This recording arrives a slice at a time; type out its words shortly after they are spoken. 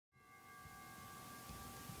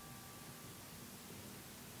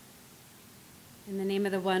In the name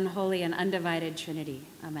of the one holy and undivided Trinity,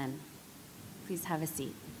 amen. Please have a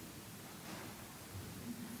seat.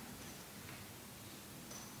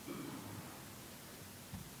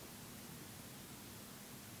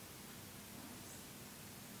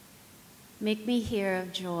 Make me hear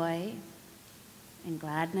of joy and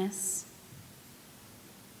gladness,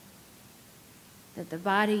 that the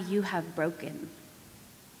body you have broken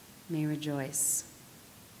may rejoice.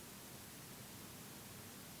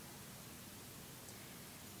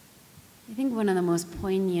 I think one of the most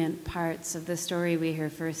poignant parts of the story we hear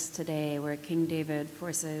first today, where King David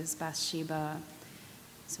forces Bathsheba,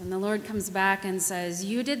 is when the Lord comes back and says,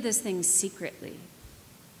 "You did this thing secretly,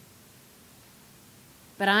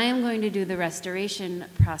 but I am going to do the restoration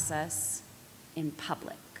process in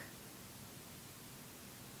public,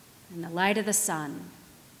 in the light of the sun,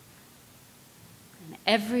 and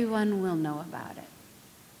everyone will know about it."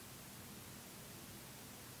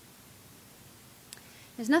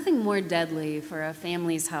 There's nothing more deadly for a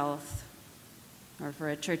family's health or for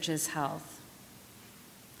a church's health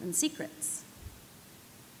than secrets.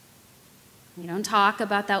 We don't talk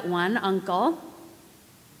about that one uncle.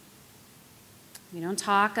 We don't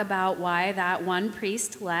talk about why that one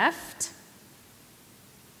priest left.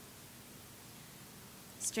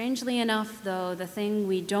 Strangely enough, though, the thing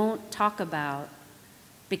we don't talk about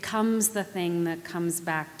becomes the thing that comes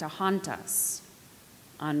back to haunt us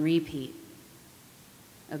on repeat.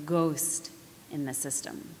 A ghost in the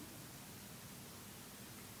system.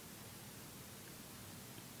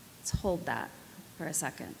 Let's hold that for a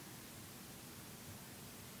second.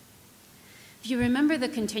 If you remember the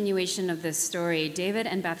continuation of this story, David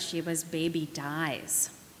and Bathsheba's baby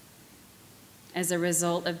dies as a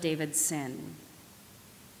result of David's sin.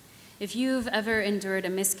 If you've ever endured a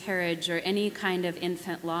miscarriage or any kind of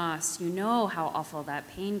infant loss, you know how awful that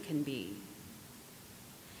pain can be.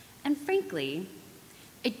 And frankly,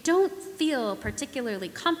 I don't feel particularly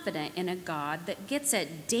confident in a God that gets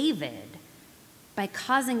at David by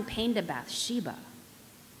causing pain to Bathsheba.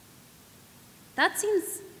 That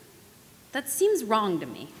seems wrong to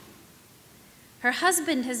me. Her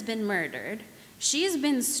husband has been murdered, she's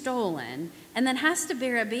been stolen, and then has to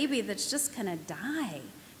bear a baby that's just gonna die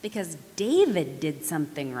because David did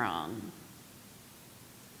something wrong.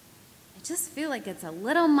 I just feel like it's a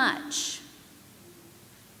little much.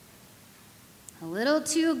 A little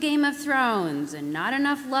too Game of Thrones and not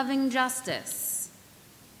enough loving justice.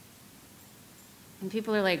 And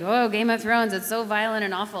people are like, "Oh, Game of Thrones, it's so violent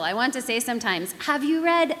and awful." I want to say sometimes, have you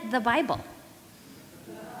read the Bible?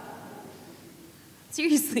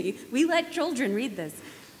 Seriously, we let children read this.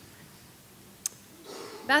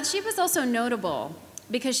 Bathsheba's also notable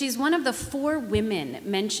because she's one of the 4 women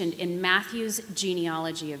mentioned in Matthew's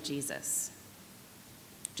genealogy of Jesus.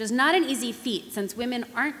 Which is not an easy feat, since women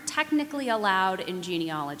aren't technically allowed in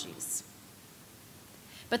genealogies.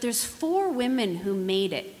 But there's 4 women who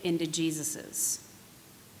made it into Jesus's.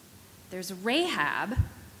 There's Rahab,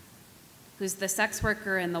 who's the sex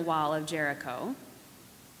worker in the wall of Jericho.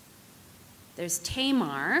 There's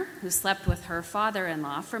Tamar, who slept with her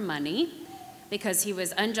father-in-law for money because he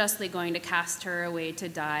was unjustly going to cast her away to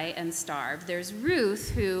die and starve. There's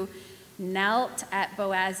Ruth, who knelt at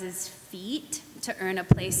Boaz's feet to earn a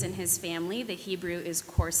place in his family. The Hebrew is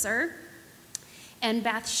coarser. And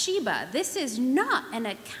Bathsheba, this is not an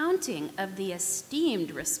accounting of the esteemed,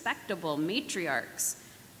 respectable matriarchs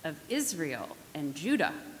of Israel and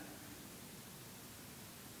Judah.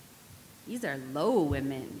 These are low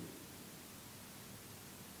women.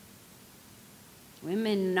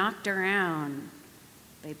 Women knocked around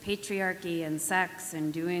by patriarchy and sex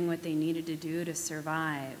and doing what they needed to do to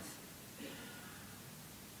survive.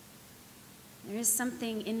 There is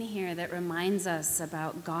something in here that reminds us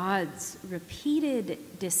about God's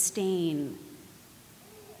repeated disdain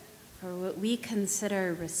for what we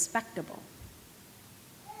consider respectable.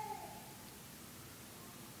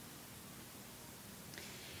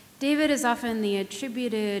 David is often the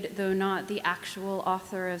attributed, though not the actual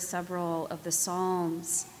author of several of the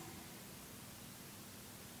Psalms.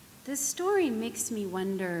 This story makes me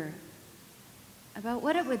wonder about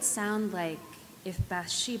what it would sound like if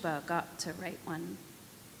Bathsheba got to write one.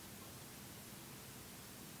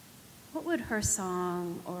 What would her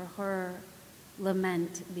song or her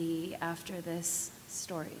lament be after this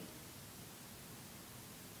story?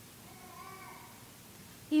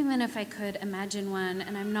 Even if I could imagine one,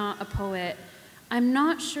 and I'm not a poet, I'm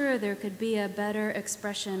not sure there could be a better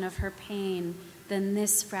expression of her pain than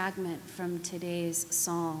this fragment from today's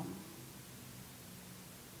psalm.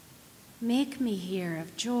 Make me hear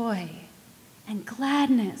of joy and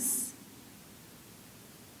gladness,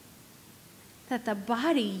 that the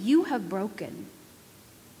body you have broken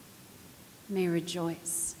may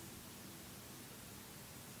rejoice.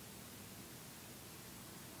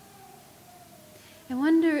 I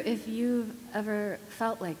wonder if you've ever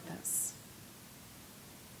felt like this,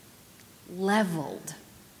 leveled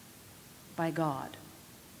by God.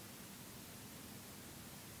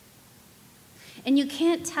 And you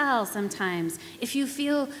can't tell sometimes if you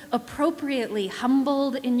feel appropriately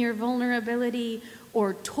humbled in your vulnerability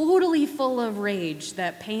or totally full of rage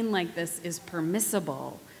that pain like this is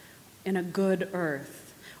permissible in a good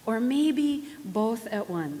earth, or maybe both at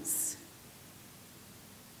once.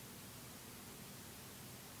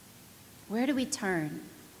 Where do we turn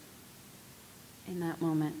in that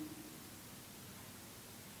moment?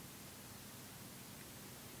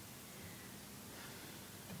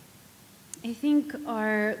 I think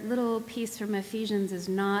our little piece from Ephesians is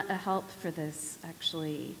not a help for this,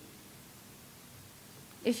 actually.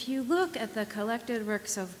 If you look at the collected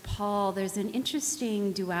works of Paul, there's an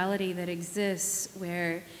interesting duality that exists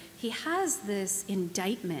where he has this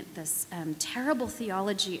indictment, this terrible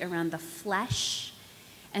theology around the flesh,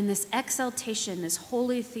 and this exaltation, this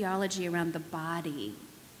holy theology around the body.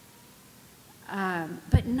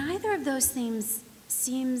 But neither of those themes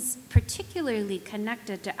seems particularly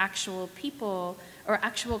connected to actual people or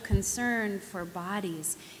actual concern for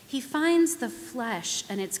bodies. He finds the flesh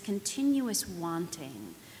and its continuous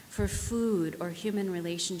wanting for food or human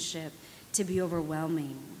relationship to be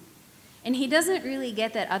overwhelming. And he doesn't really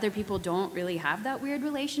get that other people don't really have that weird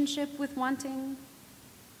relationship with wanting.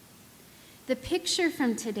 The picture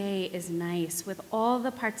from today is nice, with all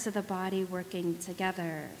the parts of the body working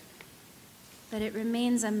together, but it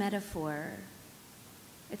remains a metaphor.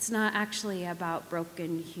 It's not actually about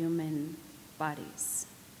broken human bodies.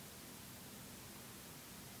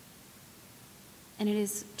 And it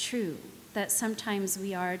is true that sometimes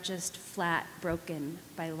we are just flat broken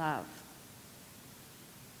by love,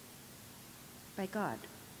 by God.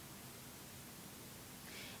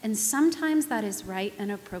 And sometimes that is right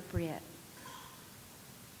and appropriate.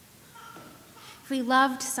 If we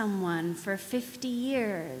loved someone for 50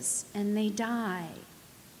 years and they die,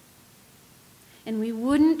 and we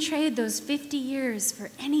wouldn't trade those 50 years for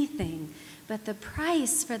anything, but the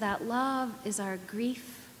price for that love is our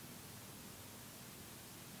grief.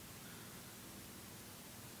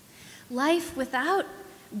 Life without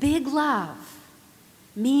big love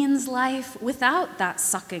means life without that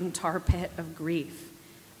sucking tar pit of grief.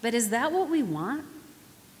 But is that what we want?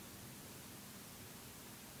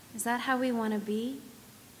 Is that how we want to be?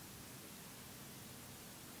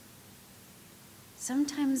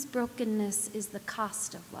 Sometimes brokenness is the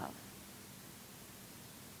cost of love.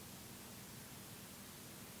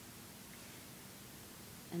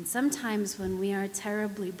 And sometimes when we are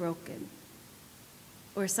terribly broken,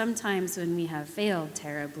 or sometimes when we have failed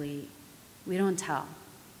terribly, we don't tell.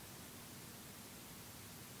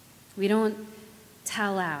 We don't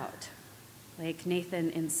tell out, like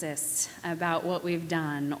Nathan insists, about what we've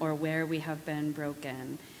done or where we have been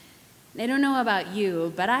broken. I don't know about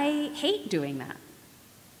you, but I hate doing that.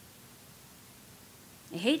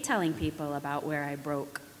 I hate telling people about where I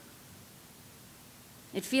broke.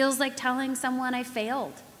 It feels like telling someone I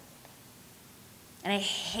failed. And I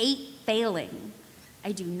hate failing.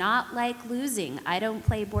 I do not like losing. I don't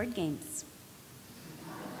play board games.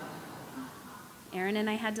 Aaron and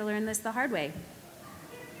I had to learn this the hard way.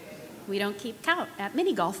 We don't keep count at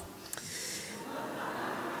mini golf.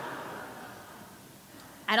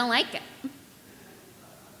 I don't like it.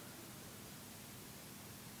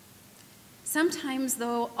 Sometimes,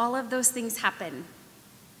 though, all of those things happen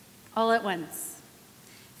all at once.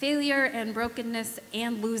 Failure and brokenness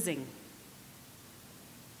and losing.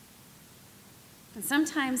 And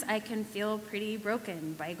sometimes I can feel pretty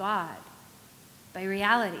broken by God, by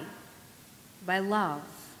reality, by love.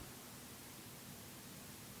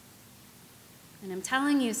 And I'm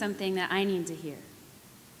telling you something that I need to hear,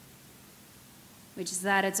 which is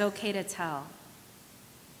that it's okay to tell.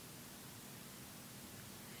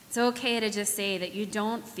 It's okay to just say that you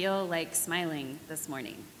don't feel like smiling this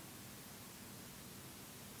morning.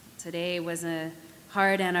 Today was a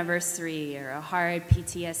hard anniversary or a hard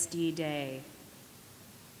PTSD day.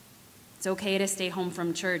 It's okay to stay home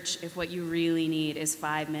from church if what you really need is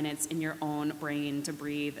 5 minutes in your own brain to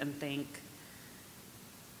breathe and think.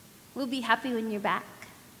 We'll be happy when you're back.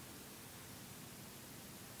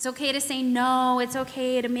 It's okay to say no. It's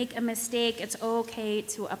okay to make a mistake. It's okay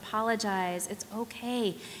to apologize. It's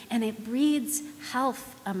okay. And it breeds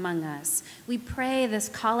health among us. We pray this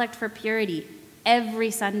collect for purity every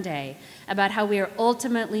Sunday about how we are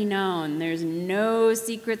ultimately known. There's no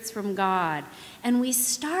secrets from God. And we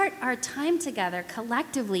start our time together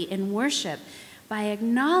collectively in worship by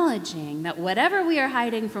acknowledging that whatever we are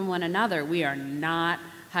hiding from one another, we are not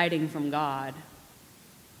hiding from God.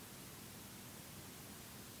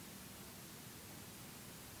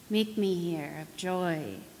 Make me hear of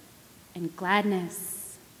joy and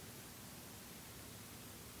gladness,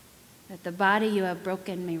 that the body you have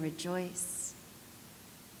broken may rejoice.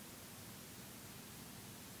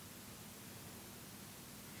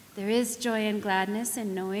 There is joy and gladness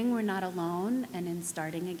in knowing we're not alone and in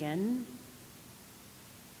starting again.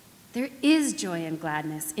 There is joy and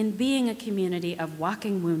gladness in being a community of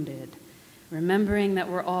walking wounded, remembering that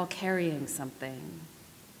we're all carrying something.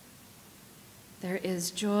 There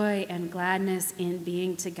is joy and gladness in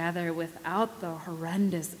being together without the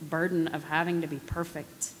horrendous burden of having to be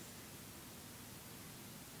perfect.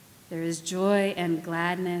 There is joy and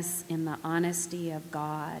gladness in the honesty of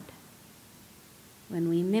God when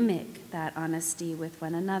we mimic that honesty with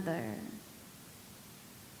one another.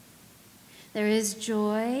 There is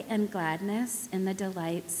joy and gladness in the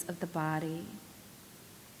delights of the body.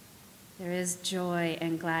 There is joy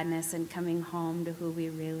and gladness in coming home to who we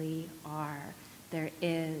really are. There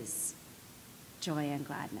is joy and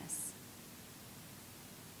gladness.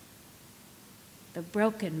 The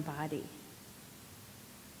broken body,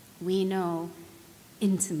 we know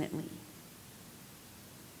intimately,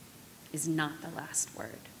 is not the last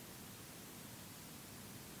word.